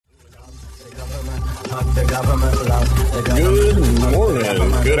Good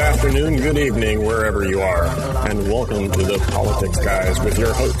morning, good afternoon, good evening, wherever you are, and welcome to the Politics Guys with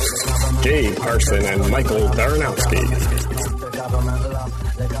your hosts, Jay Carson and Michael Baranowski.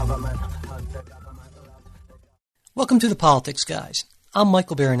 Welcome to the Politics Guys. I'm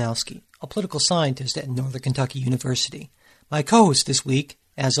Michael Baranowski, a political scientist at Northern Kentucky University. My co-host this week,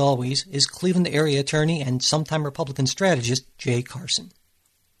 as always, is Cleveland area attorney and sometime Republican strategist Jay Carson.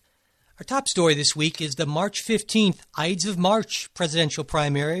 Our top story this week is the March 15th Ides of March presidential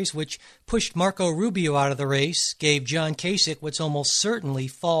primaries, which pushed Marco Rubio out of the race, gave John Kasich what's almost certainly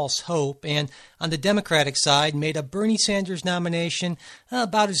false hope, and on the Democratic side made a Bernie Sanders nomination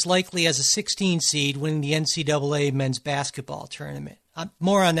about as likely as a 16 seed winning the NCAA men's basketball tournament.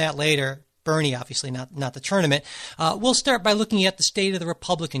 More on that later. Bernie, obviously, not the tournament. We'll start by looking at the state of the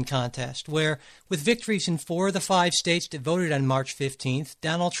Republican contest, where, with victories in 4 of the 5 states that voted on March 15th,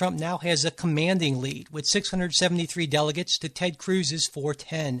 Donald Trump now has a commanding lead, with 673 delegates to Ted Cruz's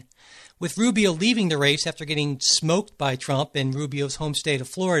 410. With Rubio leaving the race after getting smoked by Trump in Rubio's home state of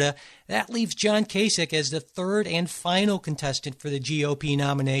Florida, that leaves John Kasich as the third and final contestant for the GOP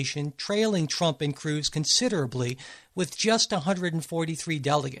nomination, trailing Trump and Cruz considerably, with just 143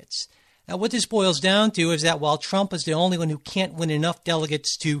 delegates. Now, what this boils down to is that while Trump is the only one who can't win enough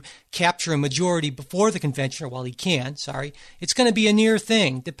delegates to capture a majority before the convention, or while he can, it's going to be a near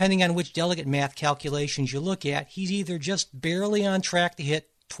thing. Depending on which delegate math calculations you look at, he's either just barely on track to hit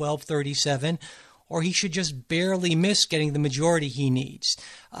 1237, or he should just barely miss getting the majority he needs.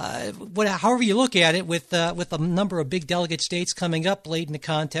 However you look at it, with a number of big delegate states coming up late in the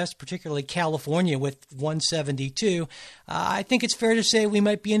contest, particularly California with 172, I think it's fair to say we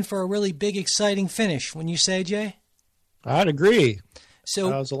might be in for a really big, exciting finish. Wouldn't you say, Jay? I'd agree.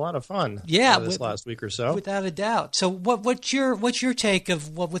 So that was a lot of fun. Yeah, this last week or so, without a doubt. So what's your take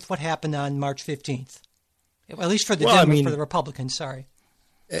of what happened on March 15th? At least for the for the Republicans. Sorry.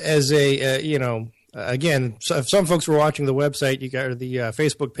 As again, so if some folks were watching the website, you got the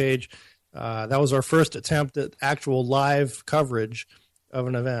Facebook page. That was our first attempt at actual live coverage of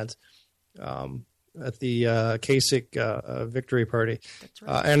an event at the Kasich victory party. That's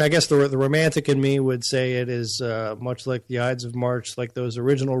right. And I guess the romantic in me would say it is much like the Ides of March, like those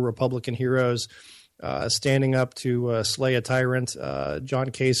original Republican heroes standing up to slay a tyrant. John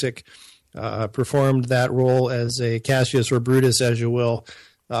Kasich performed that role as a Cassius or Brutus, as you will.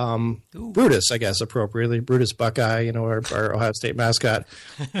 Brutus, I guess, appropriately. Brutus Buckeye, our Ohio State mascot.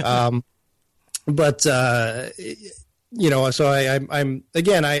 So I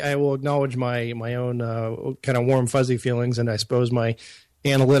will acknowledge my own kind of warm, fuzzy feelings, and I suppose my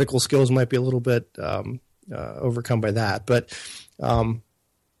analytical skills might be a little bit overcome by that. But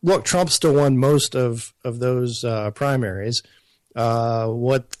look, Trump still won most of those primaries.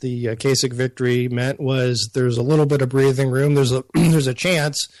 What the Kasich victory meant was there's a little bit of breathing room. There's a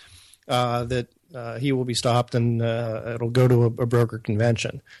chance that he will be stopped and it'll go to a broker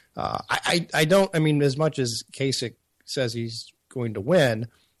convention. As much as Kasich says he's going to win,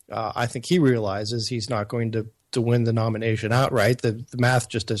 I think he realizes he's not going to win the nomination outright. The math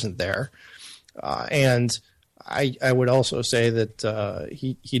just isn't there. And I would also say that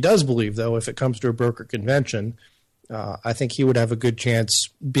he does believe, though, if it comes to a broker convention, I think he would have a good chance,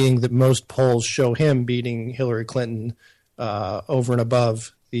 being that most polls show him beating Hillary Clinton over and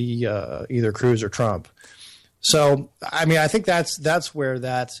above the either Cruz or Trump. So, I think that's where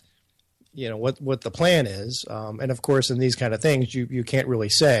what the plan is. And of course, in these kind of things, you can't really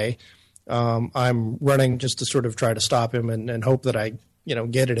say. I'm running just to sort of try to stop him and hope that I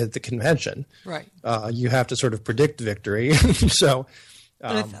get it at the convention. Right. You have to sort of predict victory. So.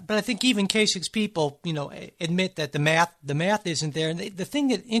 But I think even Kasich's people, admit that the math isn't there. And the thing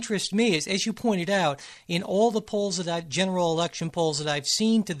that interests me is, as you pointed out, in all the general election polls that I've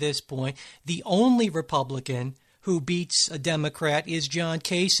seen to this point, the only Republican who beats a Democrat is John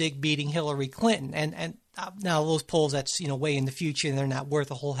Kasich beating Hillary Clinton. And now those polls, that's way in the future, and they're not worth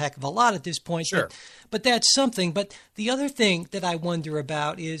a whole heck of a lot at this point. Sure. But that's something. But the other thing that I wonder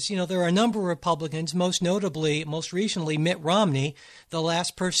about is, there are a number of Republicans, most recently, Mitt Romney, the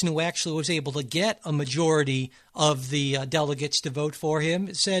last person who actually was able to get a majority of the delegates to vote for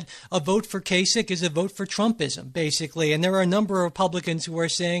him, said a vote for Kasich is a vote for Trumpism, basically. And there are a number of Republicans who are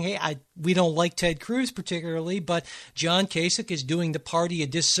saying, hey, we don't like Ted Cruz particularly, but John Kasich is doing the party a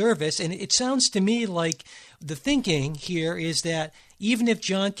disservice. And it sounds to me like the thinking here is that even if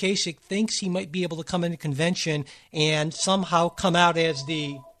John Kasich thinks he might be able to come into convention and somehow come out as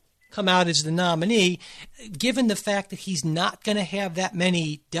the nominee, given the fact that he's not going to have that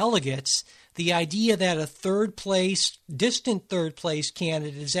many delegates, the idea that a distant third place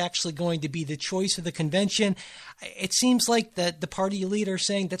candidate is actually going to be the choice of the convention, it seems like the party elite are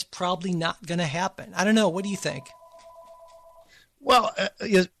saying that's probably not going to happen. I don't know. What do you think? Well,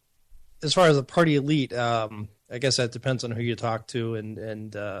 as far as the party elite, I guess that depends on who you talk to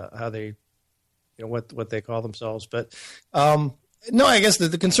and how they, what they call themselves. But no, I guess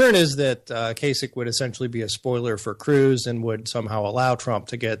the concern is that Kasich would essentially be a spoiler for Cruz and would somehow allow Trump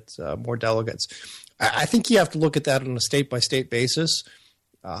to get more delegates. I think you have to look at that on a state-by-state basis.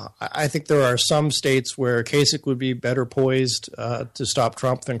 I think there are some states where Kasich would be better poised to stop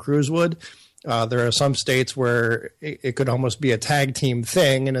Trump than Cruz would. There are some states where it could almost be a tag team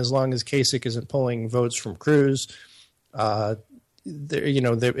thing, and as long as Kasich isn't pulling votes from Cruz,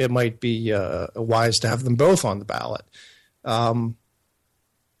 it might be wise to have them both on the ballot.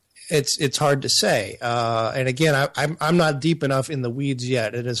 It's hard to say, and again, I'm not deep enough in the weeds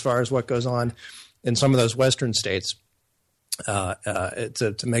yet, and as far as what goes on in some of those Western states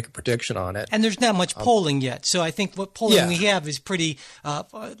to make a prediction on it. And there's not much polling yet, so I think what polling we have is pretty.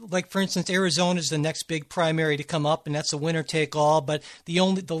 Like for instance, Arizona is the next big primary to come up, and that's a winner take all. But the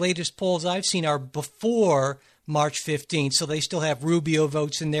latest polls I've seen are before March 15th, so they still have Rubio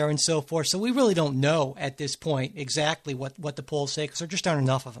votes in there and so forth. So we really don't know at this point exactly what the polls say because there just aren't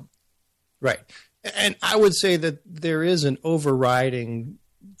enough of them. Right. And I would say that there is an overriding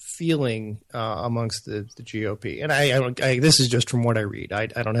feeling amongst the GOP. And I this is just from what I read. I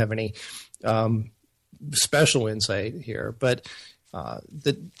don't have any special insight here, but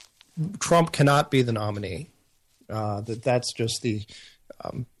that Trump cannot be the nominee. That's just the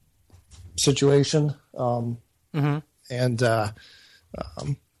situation. And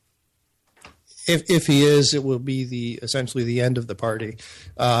if he is, it will be essentially the end of the party.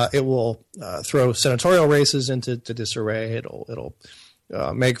 It will throw senatorial races into disarray. It'll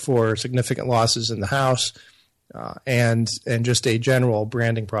make for significant losses in the House and just a general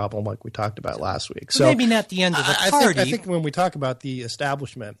branding problem like we talked about last week. So maybe not the end of the party. I think when we talk about the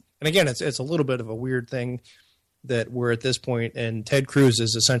establishment, and again, it's a little bit of a weird thing that we're at this point, and Ted Cruz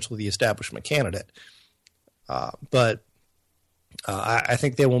is essentially the establishment candidate. But I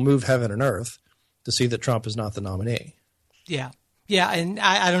think they will move heaven and earth to see that Trump is not the nominee. Yeah. Yeah, and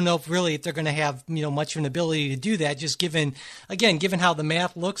I don't know if they're going to have much of an ability to do that. Just given how the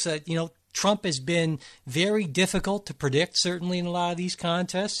math looks, Trump has been very difficult to predict, certainly in a lot of these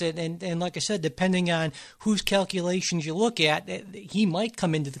contests, and like I said, depending on whose calculations you look at, he might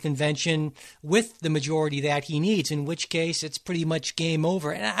come into the convention with the majority that he needs. In which case, it's pretty much game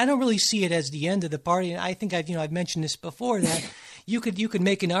over. And I don't really see it as the end of the party. And I think I've mentioned this before that. You could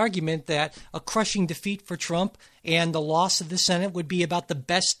make an argument that a crushing defeat for Trump and the loss of the Senate would be about the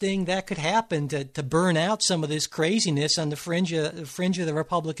best thing that could happen to burn out some of this craziness on the fringe of the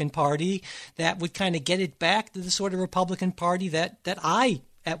Republican Party that would kind of get it back to the sort of Republican Party that I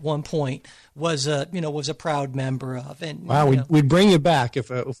at one point was a proud member of. And wow, we'd bring you back if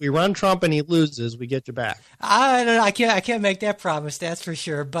we run Trump and he loses, we get you back. I don't know. I can't make that promise. That's for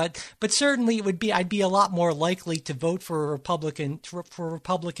sure. But certainly I'd be a lot more likely to vote for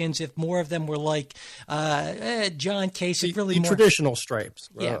Republicans if more of them were like John Kasich. Really, more traditional stripes,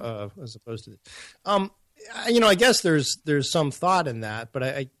 as opposed to. I guess there's some thought in that, but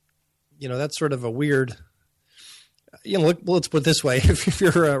I that's sort of a weird. Let's put it this way: if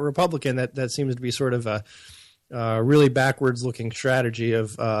you're a Republican, that seems to be sort of a really backwards-looking strategy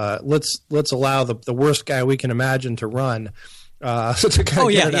of let's allow the worst guy we can imagine to run, to kind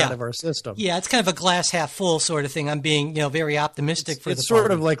of get it out of our system. Yeah, it's kind of a glass half full sort of thing. I'm being very optimistic for the party. It's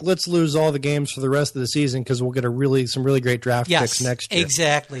sort of like let's lose all the games for the rest of the season because we'll get some really great draft picks next year.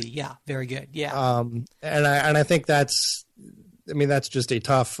 Exactly. Yeah, very good. Yeah. And I think that's just a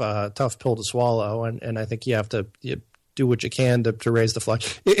tough pill to swallow, and I think you have to do what you can to raise the flag.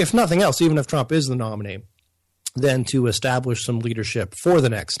 If nothing else, even if Trump is the nominee, then to establish some leadership for the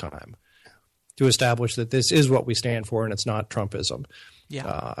next time, to establish that this is what we stand for and it's not Trumpism.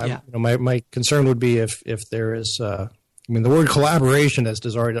 Yeah. My concern would be if there is, the word collaborationist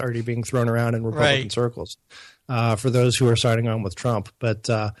is already being thrown around in Republican circles for those who are siding on with Trump. But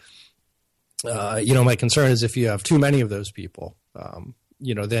my concern is if you have too many of those people,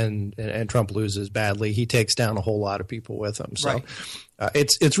 then and Trump loses badly, he takes down a whole lot of people with him. So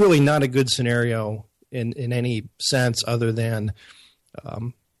it's really not a good scenario in any sense other than,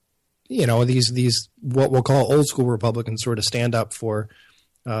 these what we'll call old school Republicans sort of stand up for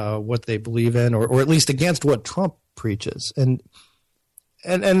what they believe in, or at least against what Trump preaches. And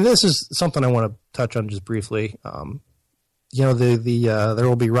this is something I want to touch on just briefly. There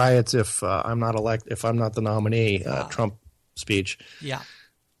will be riots if I'm not the nominee. Trump speech. Yeah.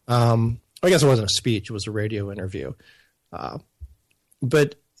 I guess it wasn't a speech; it was a radio interview.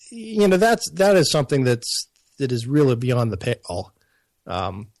 But that is something that is really beyond the pale.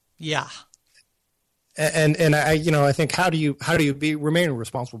 Yeah. And I think how do you remain a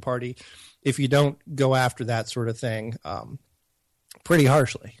responsible party if you don't go after that sort of thing pretty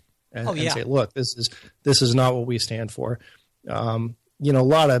harshly and say, look, this is not what we stand for. A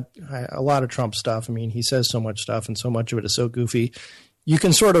lot of Trump stuff. I mean, he says so much stuff, and so much of it is so goofy. You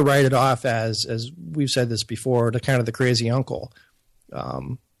can sort of write it off as we've said this before, the kind of the crazy uncle.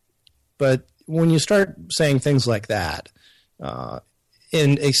 But when you start saying things like that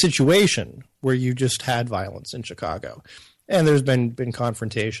in a situation where you just had violence in Chicago, and there's been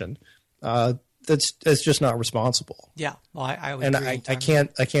confrontation, that's just not responsible. Yeah, well, I would and agree.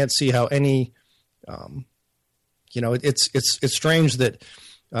 I can't see how any, it's strange that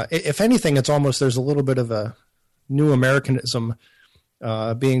if anything, it's almost there's a little bit of a new Americanism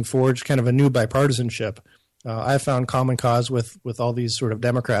being forged, kind of a new bipartisanship. I found common cause with all these sort of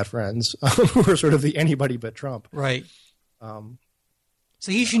Democrat friends who are sort of the anybody but Trump. Right.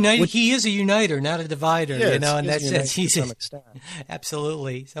 So he's united. He is a uniter, not a divider. Yeah, in that sense, he's to some extent.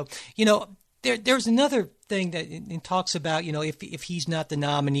 Absolutely. So there's another thing that it talks about. If he's not the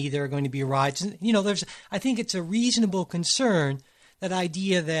nominee, there are going to be riots. I think it's a reasonable concern, that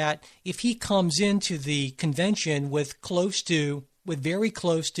idea that if he comes into the convention with very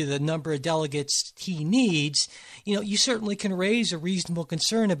close to the number of delegates he needs, you certainly can raise a reasonable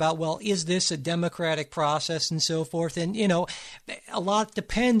concern about, well, is this a democratic process and so forth? And, a lot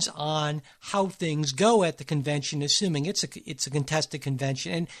depends on how things go at the convention, assuming it's a contested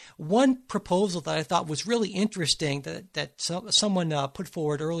convention. And one proposal that I thought was really interesting that someone put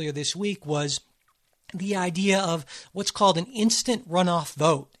forward earlier this week was the idea of what's called an instant runoff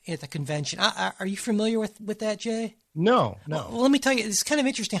vote at the convention. Are you familiar with that, Jay? No. Well, let me tell you, it's kind of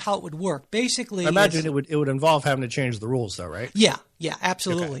interesting how it would work. Basically, I imagine it would involve having to change the rules, though, right? Yeah,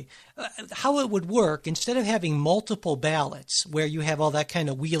 absolutely. Okay. How it would work, instead of having multiple ballots where you have all that kind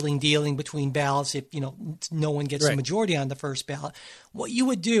of wheeling dealing between ballots, if no one gets a majority on the first ballot, what you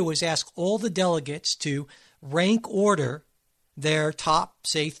would do is ask all the delegates to rank order their top,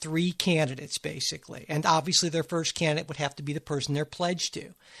 say, 3 candidates, basically. And obviously their first candidate would have to be the person they're pledged to.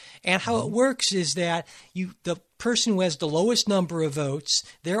 And how it works is that the person who has the lowest number of votes,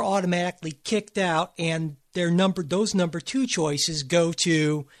 they're automatically kicked out, and those number 2 choices go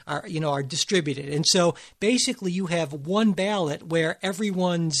to are distributed. And so basically you have one ballot where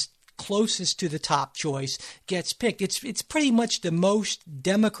everyone's closest to the top choice gets picked. It's pretty much the most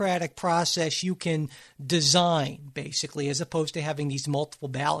democratic process you can design, basically, as opposed to having these multiple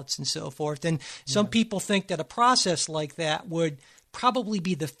ballots and so forth. And some people think that a process like that would probably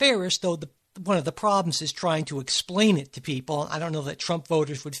be the fairest, though one of the problems is trying to explain it to people. I don't know that Trump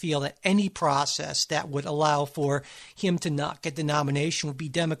voters would feel that any process that would allow for him to not get the nomination would be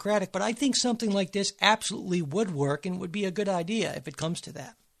democratic, but I think something like this absolutely would work and would be a good idea if it comes to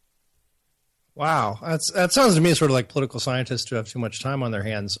that. Wow, that sounds to me sort of like political scientists who have too much time on their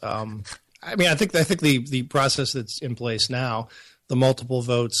hands. I think the process that's in place now, the multiple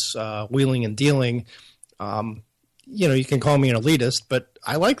votes, wheeling and dealing, you can call me an elitist, but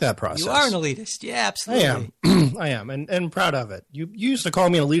I like that process. You are an elitist, yeah, absolutely. I am, and proud of it. You used to call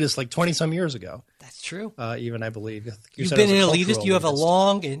me an elitist like 20-some years ago. That's true. Even I believe you've been an elitist. You have a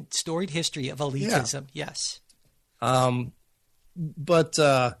long and storied history of elitism. Yeah. Yes. But.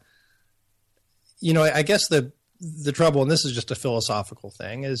 I guess the trouble, and this is just a philosophical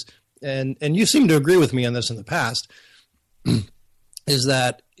thing, is, and you seem to agree with me on this in the past, is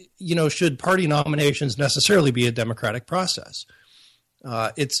that, should party nominations necessarily be a democratic process?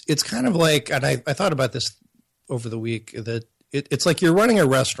 It's kind of like, and I thought about this over the week, that it's like you're running a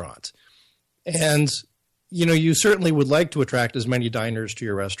restaurant, and, you certainly would like to attract as many diners to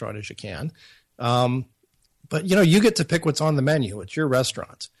your restaurant as you can. But, you get to pick what's on the menu. It's your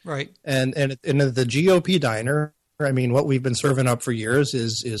restaurant. Right. And the GOP diner, I mean, what we've been serving up for years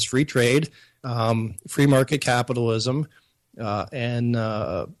is free trade, free market capitalism, and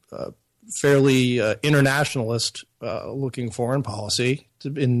fairly internationalist looking foreign policy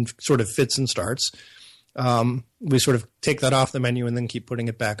in sort of fits and starts. We sort of take that off the menu and then keep putting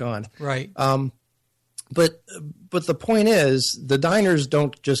it back on. Right. But the point is, the diners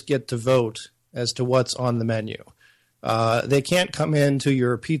don't just get to vote as to what's on the menu. They can't come into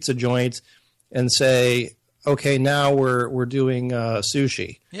your pizza joint and say, "Okay, now we're doing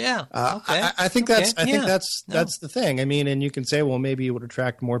sushi." Yeah. Okay. I think that's the thing. I mean, and you can say, well, maybe it would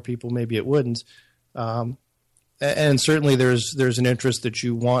attract more people, maybe it wouldn't. And certainly there's an interest that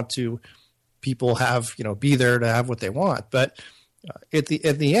you want to people have, be there to have what they want. But at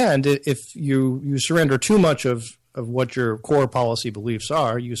the end, if you surrender too much of what your core policy beliefs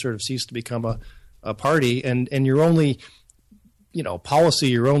are, you sort of cease to become a party, and your only policy,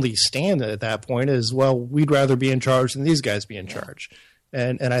 your only stand at that point is, well, we'd rather be in charge than these guys be in charge,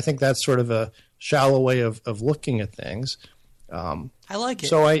 and I think that's sort of a shallow way of looking at things. I like it.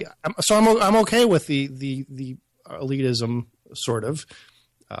 So I'm okay with the elitism sort of.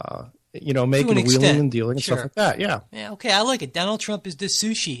 Making a wheeling and dealing and stuff like that. Yeah. Yeah. Okay. I like it. Donald Trump is the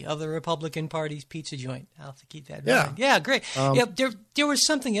sushi of the Republican Party's pizza joint. I'll have to keep that in mind. Yeah. Great. There was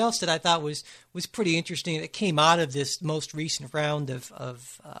something else that I thought was pretty interesting that came out of this most recent round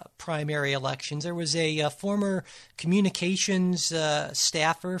of primary elections. There was a former communications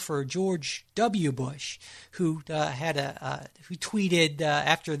staffer for George W. Bush who who tweeted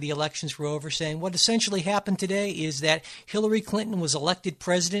after the elections were over saying, what essentially happened today is that Hillary Clinton was elected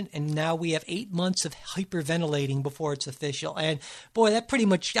president, and now we have 8 months of hyperventilating before it's official. And boy, that pretty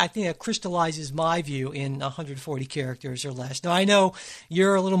much, I think, that crystallizes my view in 140 characters or less. Now, I know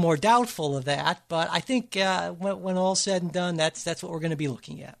you're a little more doubtful of that, but I think when all's said and done, that's what we're going to be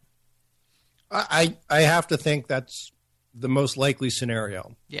looking at. I have to think that's the most likely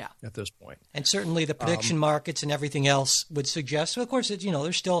scenario. Yeah. At this point, and certainly the prediction markets and everything else would suggest. So of course,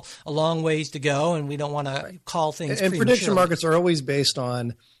 there's still a long ways to go, and we don't want to call things. And prediction markets are always based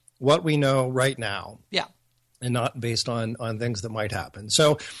on what we know right now. Yeah. And not based on things that might happen.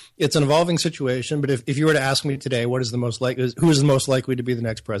 So it's an evolving situation. But if you were to ask me today, who is the most likely to be the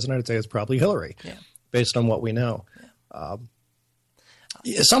next president, I'd say it's probably Hillary, based on what we know. Yeah.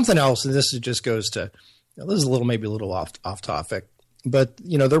 Something else, and this just goes to, this is maybe a little off topic, but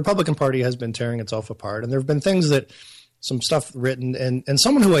the Republican Party has been tearing itself apart, and there have been things some stuff written, and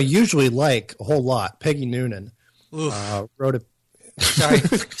someone who I usually like a whole lot, Peggy Noonan, wrote a.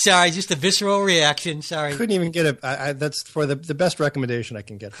 Sorry, just a visceral reaction. Sorry. Couldn't even get it. That's for the best recommendation I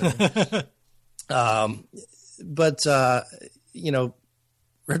can get from you. But had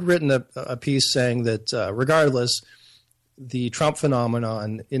written a piece saying that regardless, the Trump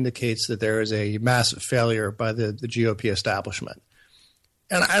phenomenon indicates that there is a massive failure by the GOP establishment.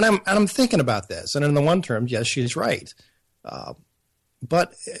 And I'm thinking about this, and in the one term, yes, she's right.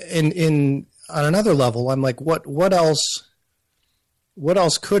 But on another level, I'm like, what else? What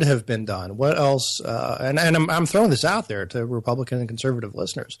else could have been done? What else? And I'm throwing this out there to Republican and conservative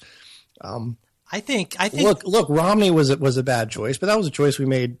listeners. I think. Look, Romney was a bad choice, but that was a choice we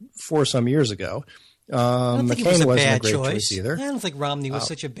made some years ago. I don't think McCain it was a wasn't bad a great choice either. I don't think Romney was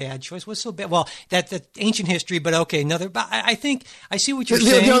such a bad choice. What's so bad? Well, that's ancient history, but okay, another. But I think I see what you're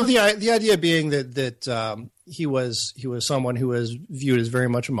saying. The idea being that he was someone who was viewed as very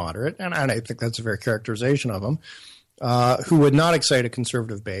much a moderate, and I think that's a fair characterization of him. Who would not excite a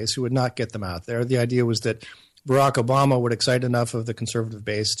conservative base, who would not get them out there. The idea was that Barack Obama would excite enough of the conservative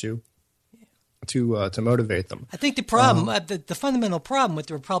base to motivate them. I think the problem, the fundamental problem with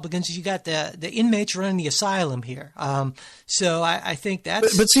the Republicans is you got the inmates running the asylum here. So I think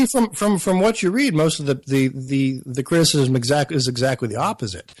that's. But see, from what you read, most of the criticism is exactly the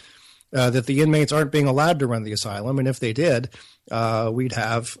opposite. That the inmates aren't being allowed to run the asylum, and if they did, we'd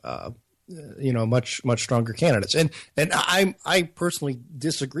have. Much stronger candidates, and I personally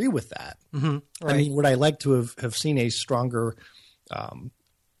disagree with that. Mm-hmm, right. I mean, would I like to have seen a stronger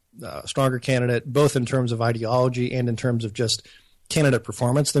candidate, both in terms of ideology and in terms of just candidate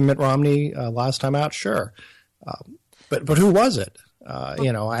performance than Mitt Romney last time out? Sure, but who was it? I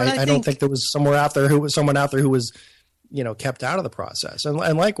don't think there was someone out there who was kept out of the process,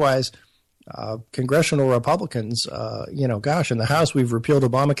 and likewise. Congressional Republicans, in the House, we've repealed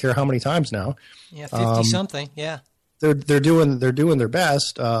Obamacare how many times now? Yeah, 50 something. Yeah, they're doing their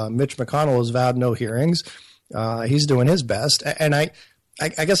best. Mitch McConnell has vowed no hearings. He's doing his best, and I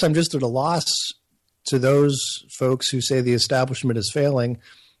guess I'm just at a loss to those folks who say the establishment is failing.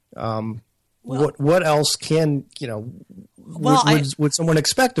 What else can would someone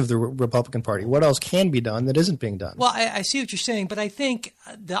expect of the Republican Party? What else can be done that isn't being done? Well, I see what you're saying, but I think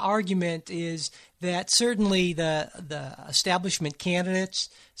the argument is that certainly the establishment candidates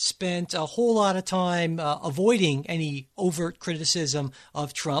spent a whole lot of time avoiding any overt criticism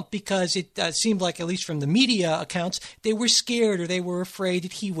of Trump because it seemed like, at least from the media accounts, they were scared or they were afraid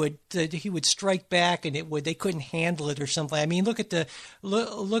that he would strike back and they couldn't handle it or something. I mean, look at the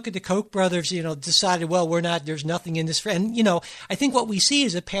Koch brothers. Decided, well, there's nothing in this, and I think what we see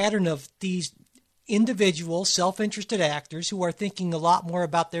is a pattern of these individual self-interested actors who are thinking a lot more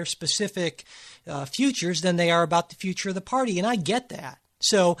about their specific futures than they are about the future of the party. And I get that.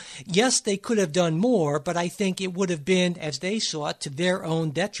 So, yes, they could have done more, but I think it would have been, as they saw it, to their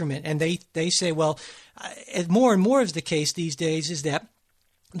own detriment. And they say, well, more and more is the case these days is that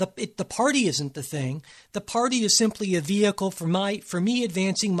the party isn't the thing. The party is simply a vehicle for me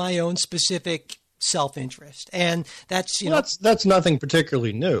advancing my own specific self-interest. And that's, that's nothing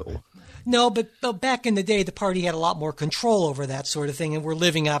particularly new. No, but back in the day, the party had a lot more control over that sort of thing. And we're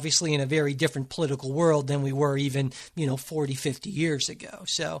living, obviously, in a very different political world than we were even, 40, 50 years ago.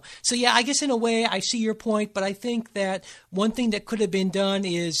 So yeah, I guess in a way, I see your point. But I think that one thing that could have been done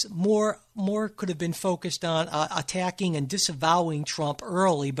is more could have been focused on attacking and disavowing Trump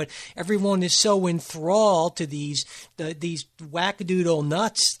early. But everyone is so enthralled to these wackadoodle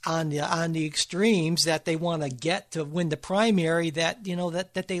nuts on the extremes that they want to get to win the primary that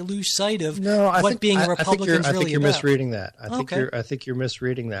they lose sight of what being a Republican is really about. I think you're misreading that. I think you're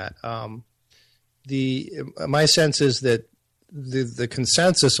misreading that. My sense is that the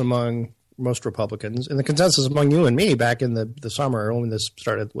consensus among most Republicans, and the consensus among you and me back in the summer when this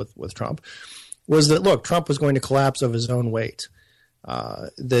started with Trump, was that, look, Trump was going to collapse of his own weight,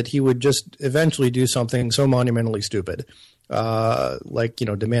 that he would just eventually do something so monumentally stupid, like,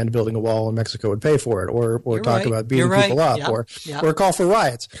 demand building a wall and Mexico would pay for it, or talk about beating people up, or call for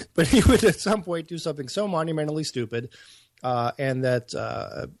riots. But he would at some point do something so monumentally stupid, and that,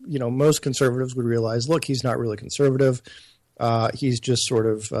 most conservatives would realize, look, he's not really conservative. He's just sort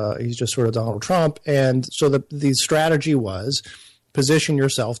of Donald Trump. And so the strategy was position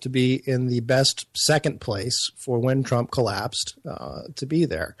yourself to be in the best second place for when Trump collapsed, to be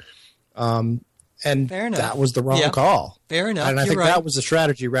there. And that was the wrong call. Fair enough. And I think that was the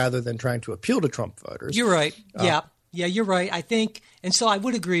strategy rather than trying to appeal to Trump voters. You're right. Yeah, you're right. I think, and so I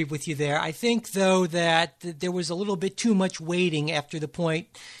would agree with you there. I think, though, that there was a little bit too much waiting after the point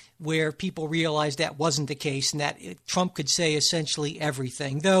where people realized that wasn't the case and that Trump could say essentially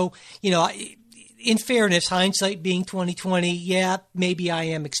everything. Though, in fairness, hindsight being 2020, maybe I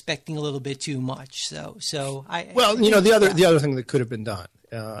am expecting a little bit too much. The other thing that could have been done,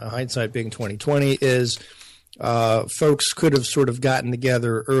 hindsight being 2020, is folks could have sort of gotten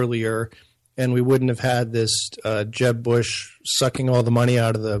together earlier, and we wouldn't have had this Jeb Bush sucking all the money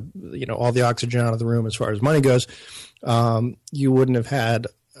out of all the oxygen out of the room as far as money goes. You wouldn't have had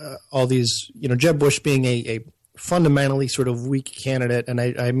all these, Jeb Bush being a fundamentally sort of weak candidate, and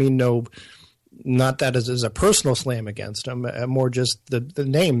I mean not that as a personal slam against him, more just the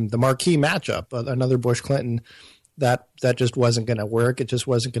name, the marquee matchup, another Bush Clinton, that just wasn't going to work. It just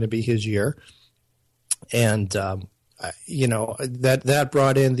wasn't going to be his year, and that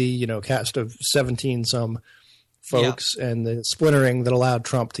brought in the cast of 17 some folks and the splintering that allowed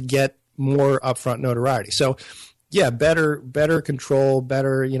Trump to get more upfront notoriety. So. Yeah, better control,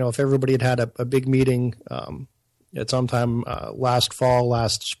 better, if everybody had a big meeting at some time last fall,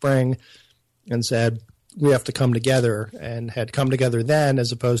 last spring, and said, we have to come together, and had come together then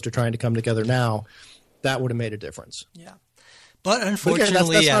as opposed to trying to come together now, that would have made a difference. Yeah. But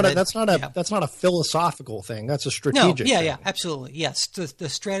unfortunately, that's not a philosophical thing. That's a strategic thing. Yeah, absolutely. Yes, the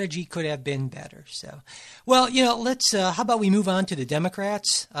strategy could have been better. So, well, let's. How about we move on to the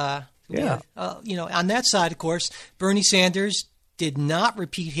Democrats? On that side, of course, Bernie Sanders did not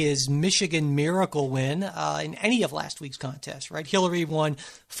repeat his Michigan miracle win in any of last week's contests, right? Hillary won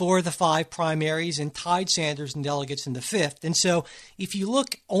 4 of the 5 primaries and tied Sanders in delegates in the 5th. And so if you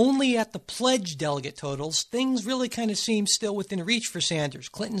look only at the pledged delegate totals, things really kind of seem still within reach for Sanders.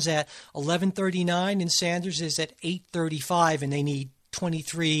 Clinton's at 1139 and Sanders is at 835, and they need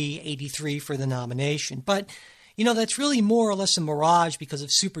 2383 for the nomination. But that's really more or less a mirage because of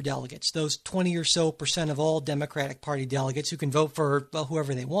superdelegates, those 20 or so % of all Democratic Party delegates who can vote for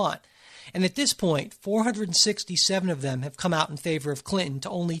whoever they want. And at this point, 467 of them have come out in favor of Clinton to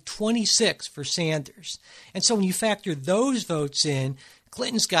only 26 for Sanders. And so when you factor those votes in,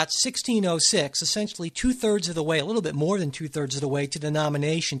 Clinton's got 1606, essentially 2/3 of the way, a little bit more than 2/3 of the way to the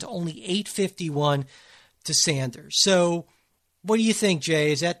nomination, to only 851 to Sanders. So what do you think,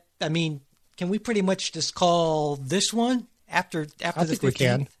 Jay? Can we pretty much just call this one after the 15th? I think we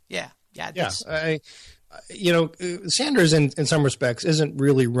can. Yeah. Sanders in some respects isn't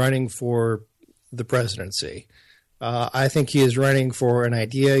really running for the presidency. I think he is running for an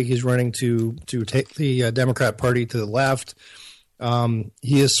idea. He's running to take the Democrat Party to the left.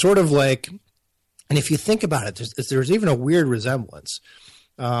 He is sort of like, and if you think about it, there's even a weird resemblance.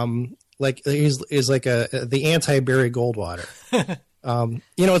 Like he's like the anti-Barry Goldwater.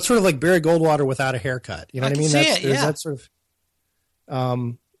 It's sort of like Barry Goldwater without a haircut. You know what I mean? That sort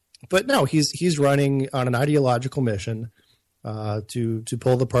of. But no, he's running on an ideological mission to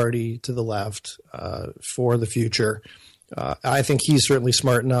pull the party to the left for the future. I think he's certainly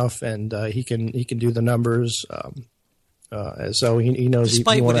smart enough, and he can do the numbers. So he knows.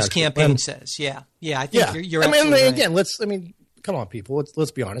 Despite what his campaign says, yeah. I think you're absolutely right. Again, come on, people.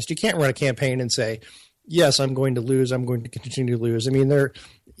 Let's be honest. You can't run a campaign and say, yes, I'm going to lose. I'm going to continue to lose. I mean,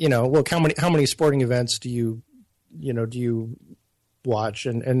 look, how many sporting events do you watch?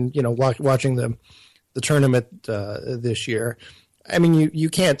 And watching the tournament this year. I mean, you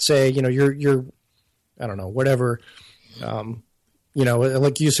can't say, you're I don't know, whatever.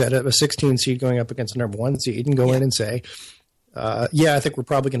 Like you said, a 16 seed going up against the number 1 seed, and go in and say, I think we're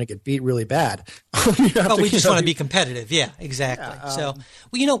probably going to get beat really bad. But we just want to be competitive. Yeah, exactly. So,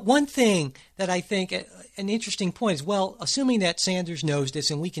 one thing that I think an interesting point is, well, assuming that Sanders knows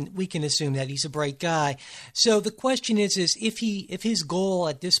this, and we can assume that he's a bright guy. So the question is if his goal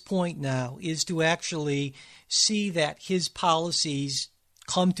at this point now is to actually see that his policies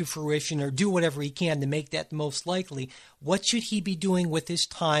come to fruition or do whatever he can to make that most likely, what should he be doing with his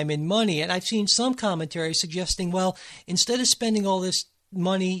time and money? And I've seen some commentary suggesting, well, instead of spending all this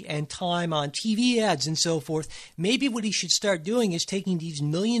money and time on TV ads and so forth, maybe what he should start doing is taking these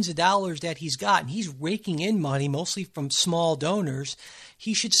millions of dollars that he's got, and he's raking in money mostly from small donors.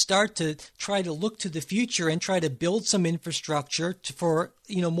 He should start to try to look to the future and try to build some infrastructure for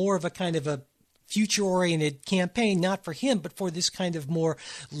more of a kind of a future-oriented campaign, not for him, but for this kind of more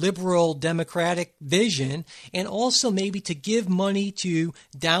liberal democratic vision, and also maybe to give money to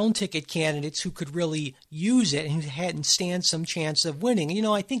down-ticket candidates who could really use it and who hadn't stand some chance of winning. And,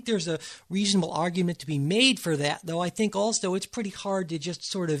 I think there's a reasonable argument to be made for that, though I think also it's pretty hard to just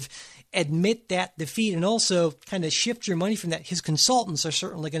sort of admit that defeat and also kind of shift your money from that. His consultants are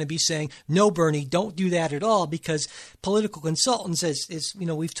certainly going to be saying, no, Bernie, don't do that at all, because political consultants, as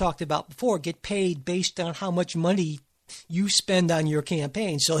we've talked about before, get paid based on how much money you spend on your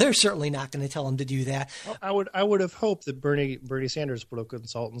campaign. So they're certainly not going to tell him to do that. Well, I would have hoped that Bernie Sanders' political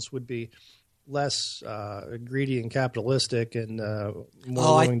consultants would be less greedy and capitalistic and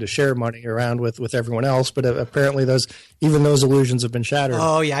more willing to share money around with everyone else. But apparently those illusions have been shattered.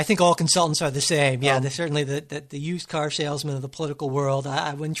 Oh, yeah. I think all consultants are the same. Yeah, they're certainly the used car salesmen of the political world.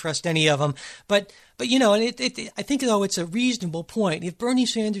 I wouldn't trust any of them. But and I think, though, it's a reasonable point. If Bernie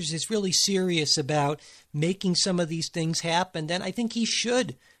Sanders is really serious about making some of these things happen, then I think he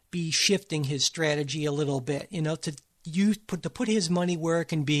should be shifting his strategy a little bit, to put his money where it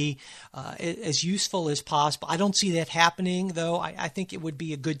can be as useful as possible. I don't see that happening, though. I think it would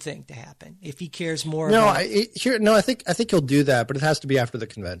be a good thing to happen if he cares more. I think he'll do that, but it has to be after the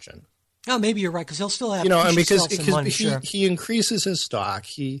convention. Oh, maybe you're right, because he'll still have because money, he increases his stock.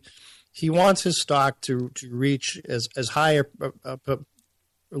 He wants his stock to reach as high a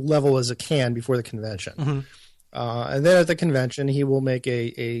level as it can before the convention. Mm-hmm. And then at the convention, he will make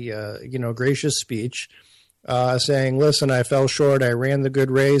a gracious speech saying, listen, I fell short. I ran the good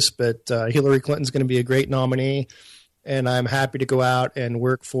race, but Hillary Clinton's going to be a great nominee, and I'm happy to go out and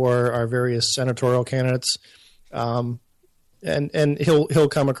work for our various senatorial candidates. And he'll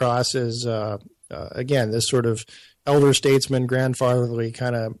come across as, again, this sort of elder statesman, grandfatherly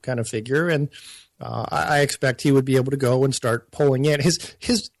kind of figure. And I expect he would be able to go and start pulling in.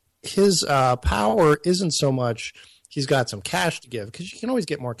 His power isn't so much he's got some cash to give, because you can always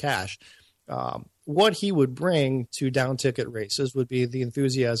get more cash. What he would bring to down ticket races would be the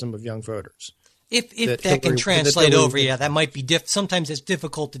enthusiasm of young voters. If that can translate over, that might be sometimes it's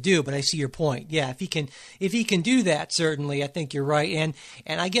difficult to do, but I see your point. Yeah, if he can do that, certainly, I think you're right.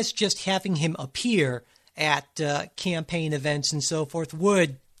 And I guess just having him appear at campaign events and so forth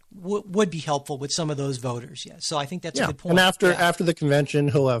would be helpful with some of those voters. Yeah, so I think that's a good point. And after the convention,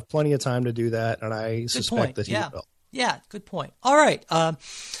 he'll have plenty of time to do that, and I suspect that he will. Yeah, good point. All right.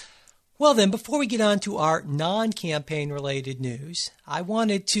 Well, then, before we get on to our non-campaign related news, I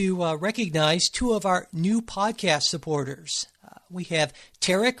wanted to recognize two of our new podcast supporters. We have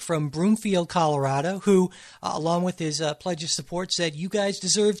Tarek from Broomfield, Colorado, who, along with his pledge of support, said, you guys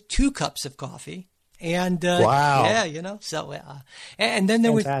deserve 2 cups of coffee. And wow. Yeah, so and then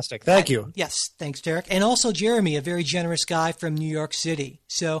there was fantastic. Thank you. Yes, thanks, Derek. And also Jeremy, a very generous guy from New York City.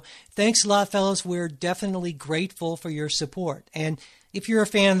 So thanks a lot, fellas. We're definitely grateful for your support. And if you're a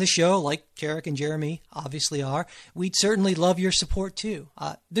fan of the show, like Tarek and Jeremy obviously are, we'd certainly love your support too.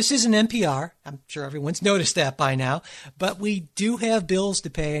 This isn't NPR. I'm sure everyone's noticed that by now, but we do have bills to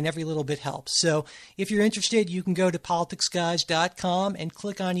pay, and every little bit helps. So if you're interested, you can go to politicsguys.com and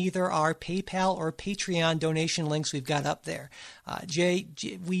click on either our PayPal or Patreon donation links we've got up there. Jay,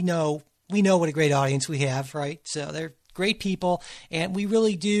 we know what a great audience we have, right? So they're great people, and we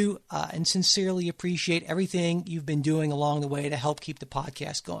really do and sincerely appreciate everything you've been doing along the way to help keep the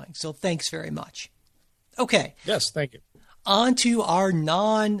podcast going. So thanks very much. Okay. Yes, thank you. On to our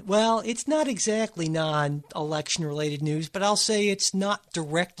it's not exactly non-election related news, but I'll say it's not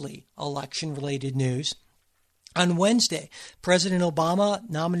directly election related news. On Wednesday, President Obama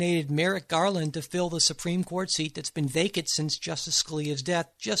nominated Merrick Garland to fill the Supreme Court seat that's been vacant since Justice Scalia's death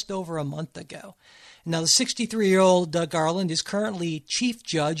just over a month ago. Now, the 63-year-old Garland is currently chief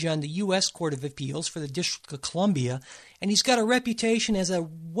judge on the U.S. Court of Appeals for the District of Columbia, and he's got a reputation as a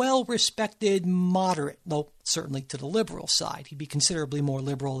well-respected moderate, though certainly to the liberal side. He'd be considerably more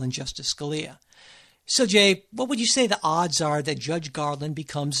liberal than Justice Scalia. So, Jay, what would you say the odds are that Judge Garland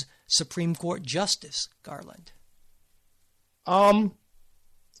becomes Supreme Court Justice Garland? Not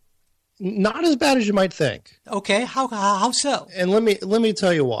as bad as you might think. Okay, how so? And let me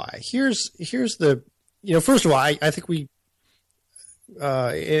tell you why. Here's the, first of all, I think we,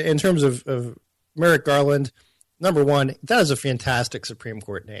 in terms of Merrick Garland, number one, that is a fantastic Supreme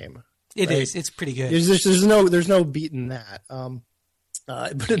Court name. It is. It's pretty good. There's no beating that.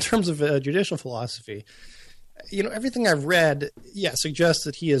 But in terms of judicial philosophy, everything I've read, suggests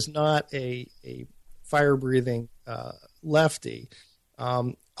that he is not a fire-breathing lefty.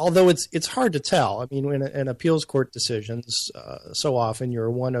 Although it's hard to tell. I mean, in appeals court decisions, so often you're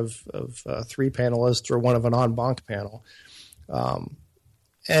one of three panelists or one of an en banc panel,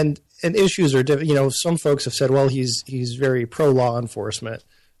 and issues are different. Some folks have said, well, he's very pro law enforcement,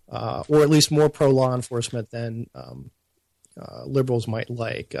 or at least more pro law enforcement than liberals might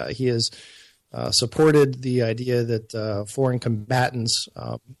like. He has supported the idea that foreign combatants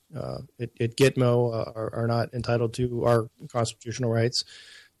at Gitmo are not entitled to our constitutional rights.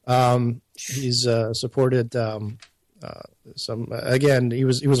 He's supported some. Again, he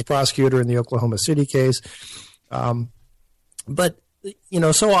was a prosecutor in the Oklahoma City case, but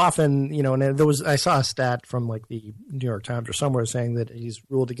so often, and I saw a stat from like the New York Times or somewhere saying that he's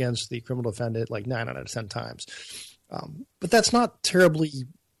ruled against the criminal defendant like 9 out of 10 times. But that's not terribly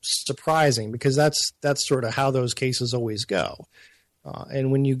surprising because that's sort of how those cases always go.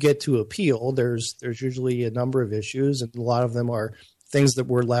 And when you get to appeal, there's usually a number of issues, and a lot of them are things that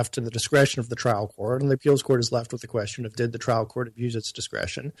were left to the discretion of the trial court, and the appeals court is left with the question of did the trial court abuse its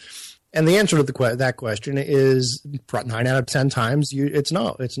discretion? And the answer to that question is 9 out of 10 times it's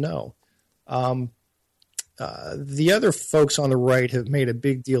no. The other folks on the right have made a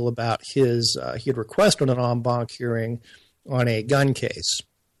big deal about he had requested an en banc hearing on a gun case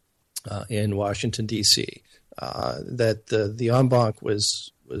in Washington, D.C., that the en banc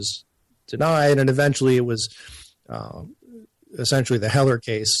was denied, and eventually it was essentially the Heller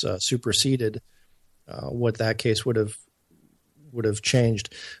case superseded what that case would have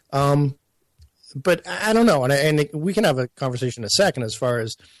changed. But I don't know, and we can have a conversation in a second as far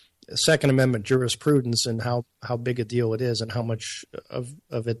as Second Amendment jurisprudence and how big a deal it is and how much of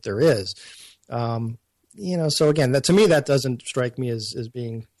it there is. So again, to me that doesn't strike me as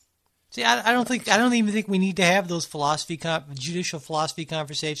being. See, I don't even think we need to have those judicial philosophy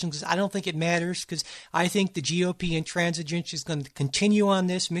conversations because I don't think it matters because I think the GOP intransigence is going to continue on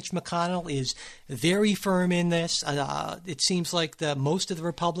this. Mitch McConnell is very firm in this. It seems like most of the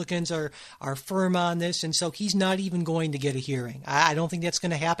Republicans are firm on this, and so he's not even going to get a hearing. I don't think that's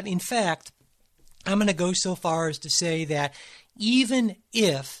going to happen. In fact, I'm going to go so far as to say that even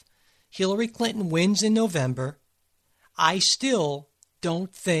if Hillary Clinton wins in November, I still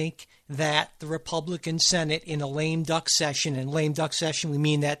don't think that the Republican Senate in a lame duck session, and lame duck session we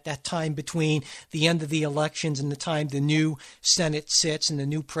mean that time between the end of the elections and the time the new Senate sits and the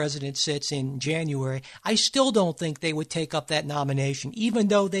new president sits in January, I still don't think they would take up that nomination, even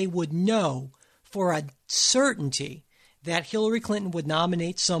though they would know for a certainty that Hillary Clinton would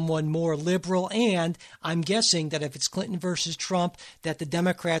nominate someone more liberal, and I'm guessing that if it's Clinton versus Trump, that the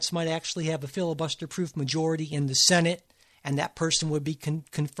Democrats might actually have a filibuster-proof majority in the Senate, and that person would be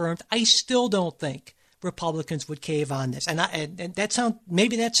confirmed. I still don't think Republicans would cave on this. And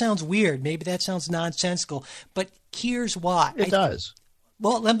maybe that sounds weird. Maybe that sounds nonsensical. But here's why. It does.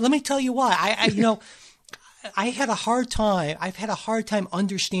 Well, let me tell you why. I've had a hard time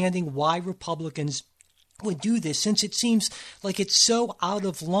understanding why Republicans would do this, since it seems like it's so out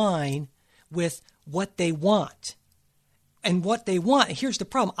of line with what they want. And what they want, here's the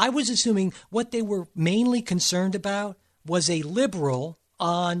problem. I was assuming what they were mainly concerned about was a liberal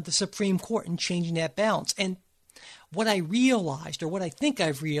on the Supreme Court and changing that balance. And what I realized, or what I think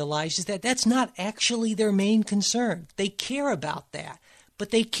I've realized, is that that's not actually their main concern. They care about that,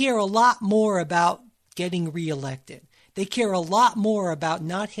 but they care a lot more about getting reelected. They care a lot more about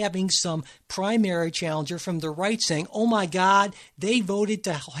not having some primary challenger from the right saying, oh my God, they voted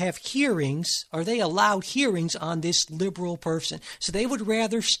to have hearings, or they allowed hearings on this liberal person. So they would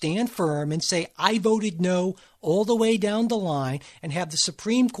rather stand firm and say, I voted no all the way down the line, and have the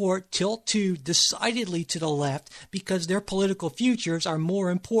Supreme Court tilt to decidedly to the left, because their political futures are more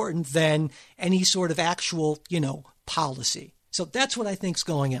important than any sort of actual, policy. So that's what I think is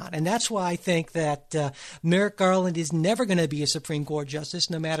going on. And that's why I think that Merrick Garland is never going to be a Supreme Court justice,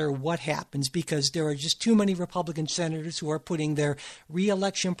 no matter what happens, because there are just too many Republican senators who are putting their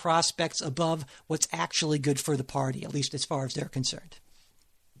reelection prospects above what's actually good for the party, at least as far as they're concerned.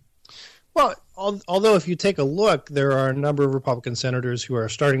 Well, although if you take a look, there are a number of Republican senators who are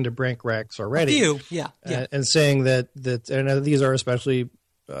starting to break ranks already. A few, yeah. And saying that and these are especially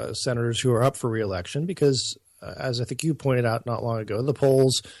senators who are up for reelection, because as I think you pointed out not long ago, the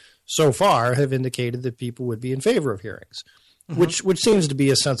polls so far have indicated that people would be in favor of hearings, which seems to be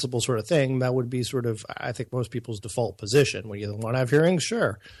a sensible sort of thing. That would be sort of, I think, most people's default position. When you want to have hearings,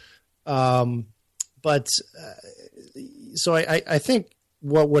 sure. So I think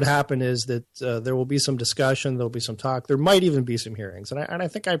what would happen is that there will be some discussion, there'll be some talk, there might even be some hearings. And I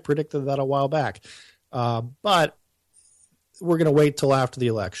think I predicted that a while back. But we're going to wait till after the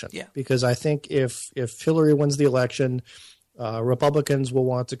election, because I think if Hillary wins the election, Republicans will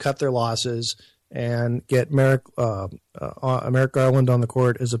want to cut their losses and get Merrick Garland on the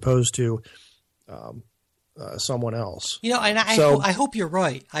court as opposed to someone else. And I hope you're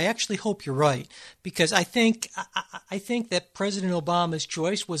right. I actually hope you're right, because I think that President Obama's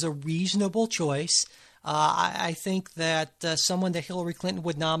choice was a reasonable choice. I think that someone that Hillary Clinton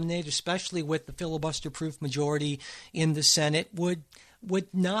would nominate, especially with the filibuster-proof majority in the Senate, would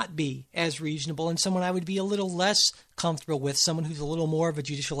not be as reasonable, and someone I would be a little less comfortable with, someone who's a little more of a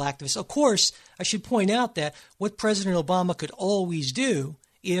judicial activist. Of course, I should point out that what President Obama could always do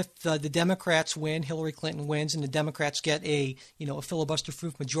if the Democrats win, Hillary Clinton wins, and the Democrats get a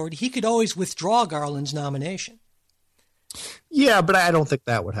filibuster-proof majority, he could always withdraw Garland's nomination. Yeah, but I don't think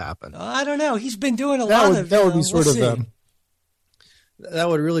that would happen. I don't know. He's been doing a lot of that would be sort of that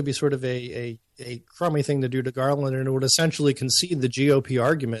would really be sort of a crummy thing to do to Garland, and it would essentially concede the GOP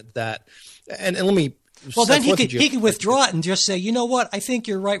argument that. And let me. Well, then he could withdraw it and just say, you know what? I think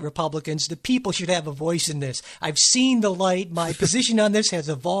you're right, Republicans. The people should have a voice in this. I've seen the light. My position on this has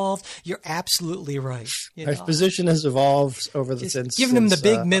evolved. You're absolutely right. My position has evolved since giving him the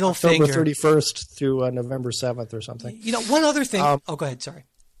big middle October finger. 31st through November 7th or something. One other thing. Go ahead. Sorry.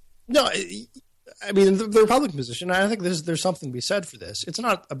 No, I mean the Republican position. I think there's something to be said for this. It's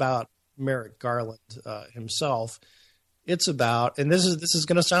not about Merrick Garland himself. It's about, and this is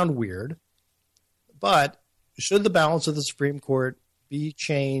going to sound weird, but should the balance of the Supreme Court be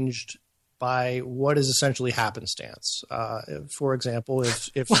changed by what is essentially happenstance? For example,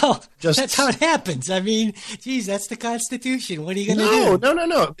 if that's how it happens. I mean, geez, that's the Constitution. What are you going to do?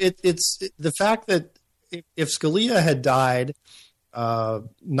 No. It's the fact that if Scalia had died 9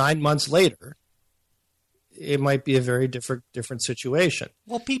 months later, it might be a very different situation.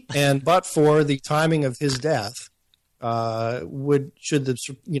 Well, but for the timing of his death, should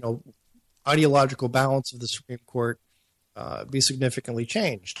the ideological balance of the Supreme Court be significantly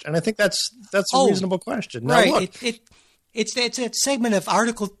changed? And I think that's a reasonable question. Now, right. Look, it's that segment of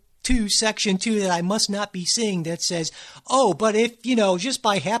Article 2, Section 2 that I must not be seeing that says, but if, just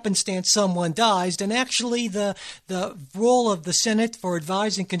by happenstance someone dies, then actually the role of the Senate for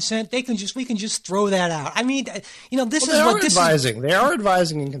advise and consent, we can just throw that out. I mean, this is what this advising. They are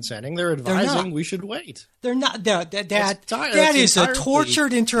advising and consenting. They're advising we should wait. They're not. That is a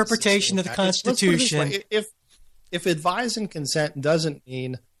tortured interpretation of the Constitution. If advise and consent doesn't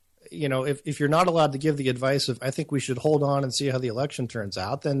mean, if you're not allowed to give the advice of, I think we should hold on and see how the election turns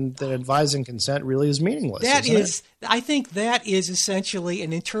out, then advise and consent really is meaningless. I think that is essentially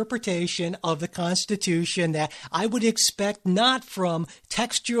an interpretation of the Constitution that I would expect not from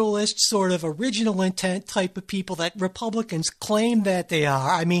textualist sort of original intent type of people that Republicans claim that they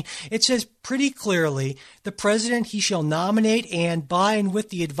are. I mean, it says pretty clearly, the president, he shall nominate and by and with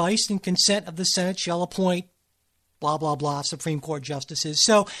the advice and consent of the Senate shall appoint blah, blah, blah, Supreme Court justices.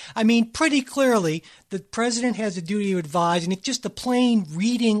 So, I mean, pretty clearly, the president has a duty to advise, and just the plain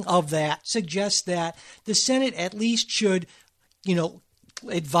reading of that suggests that the Senate at least should,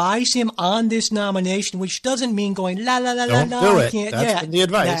 advise him on this nomination, which doesn't mean going, la, la, la, Don't la, do la, it. That's the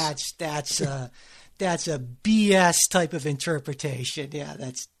advice. That's a BS type of interpretation. Yeah,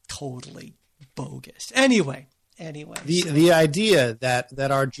 that's totally bogus. Anyway, the idea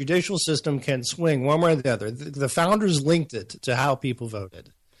that our judicial system can swing one way or the other, the founders linked it to how people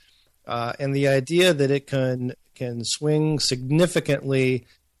voted, and the idea that it can can swing significantly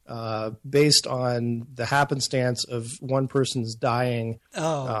based on the happenstance of one person's dying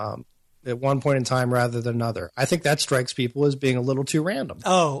at one point in time rather than another. I think that strikes people as being a little too random.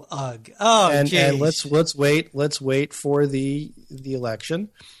 And let's wait for the election.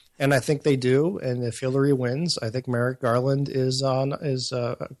 And I think they do. And if Hillary wins, I think Merrick Garland is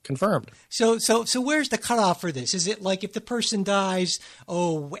confirmed. So where's the cutoff for this? Is it like if the person dies,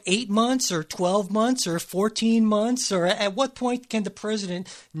 8 months or 12 months or 14 months? Or at what point can the president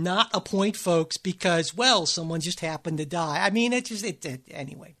not appoint folks because, well, someone just happened to die? I mean,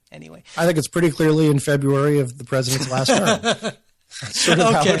 anyway. I think it's pretty clearly in February of the president's last term. Sort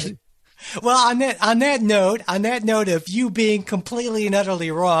of okay. Well, on that note of you being completely and utterly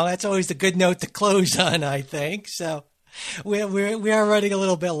wrong, that's always a good note to close on, I think. So we are running a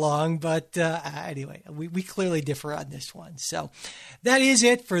little bit long, but anyway, we clearly differ on this one. So that is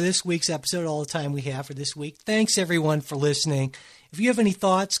it for this week's episode, all the time we have for this week. Thanks, everyone, for listening. If you have any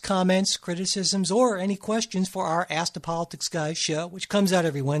thoughts, comments, criticisms, or any questions for our Ask the Politics Guys show, which comes out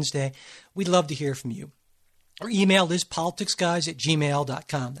every Wednesday, we'd love to hear from you. Our email is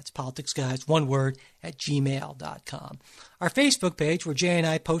politicsguys@gmail.com. That's politicsguys, one word, @gmail.com. Our Facebook page, where Jay and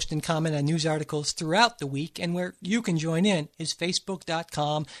I post and comment on news articles throughout the week and where you can join in, is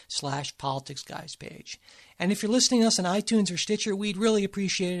facebook.com/politicsguys page. And if you're listening to us on iTunes or Stitcher, we'd really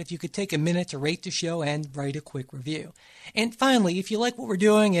appreciate it if you could take a minute to rate the show and write a quick review. And finally, if you like what we're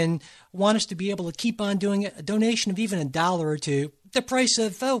doing and want us to be able to keep on doing it, a donation of even $1 or $2, the price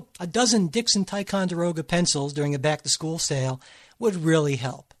of a dozen Dixon Ticonderoga pencils during a back-to-school sale would really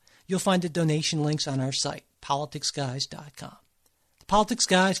help. You'll find the donation links on our site, politicsguys.com. The Politics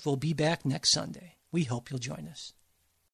Guys will be back next Sunday. We hope you'll join us.